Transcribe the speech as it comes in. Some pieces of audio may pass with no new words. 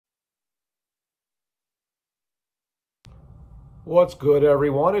What's good,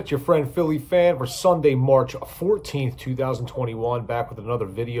 everyone? It's your friend Philly Fan for Sunday, March 14th, 2021. Back with another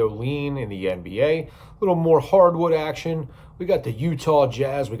video lean in the NBA. A little more hardwood action. We got the Utah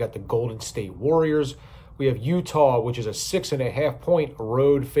Jazz. We got the Golden State Warriors. We have Utah, which is a 6.5-point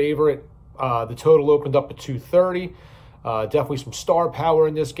road favorite. The total opened up at 230. Definitely some star power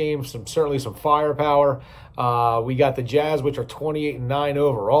in this game. Certainly some firepower. We got the Jazz, which are 28-9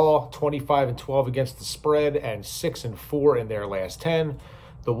 overall, 25-12 against the spread, and 6-4 in their last 10.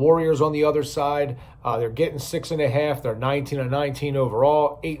 The Warriors on the other side, they're getting 6.5. They're 19-19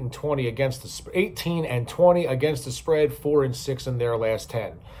 overall, 8-20 against the 18-20 against the spread, 4-6 in their last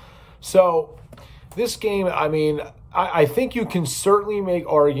 10. So this game, I mean, I think you can certainly make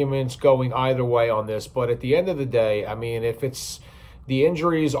arguments going either way on this, but at the end of the day, I mean, if it's the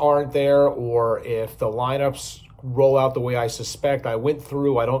injuries aren't there or if the lineups roll out the way I suspect, I went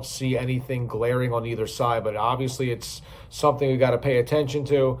through, I don't see anything glaring on either side, but obviously it's something we got to pay attention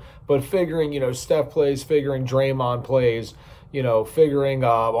to. But figuring, Steph plays, figuring Draymond plays, figuring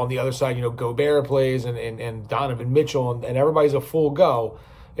on the other side, Gobert plays and Donovan Mitchell and everybody's a full go.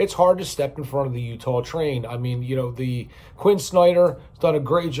 It's hard to step in front of the Utah train. I mean, the Quinn Snyder has done a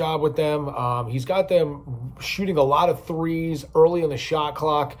great job with them. He's got them shooting a lot of threes early in the shot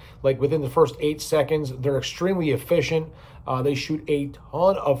clock, like within the first 8 seconds. They're extremely efficient. They shoot a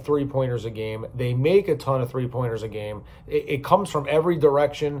ton of three-pointers a game. They make a ton of three-pointers a game. It comes from every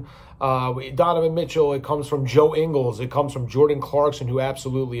direction. Donovan Mitchell, it comes from Joe Ingles. It comes from Jordan Clarkson, who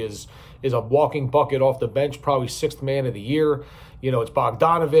absolutely is a walking bucket off the bench, probably 6th man of the year. It's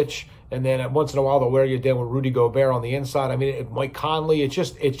Bogdanovich, and then once in a while they'll wear you down with Rudy Gobert on the inside. I mean, Mike Conley, it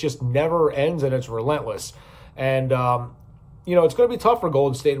just never ends, and it's relentless. And, it's going to be tough for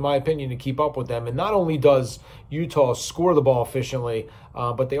Golden State, in my opinion, to keep up with them. And not only does Utah score the ball efficiently,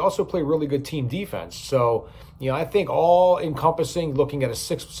 but they also play really good team defense. So, I think all encompassing, looking at a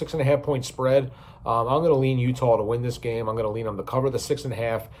 6.5-point spread, I'm going to lean Utah to win this game. I'm going to lean them to cover the 6.5,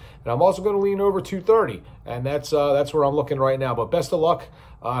 and I'm also going to lean over 230, and that's where I'm looking right now. But best of luck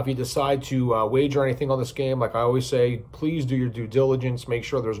if you decide to wager anything on this game. Like I always say, please do your due diligence. Make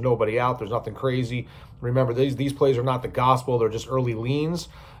sure there's nobody out. There's nothing crazy. Remember, these plays are not the gospel. They're just early leans,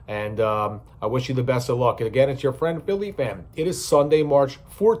 and I wish you the best of luck. And again, it's your friend Philly Fan. It is Sunday, March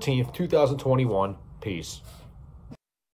 14th, 2021. Peace.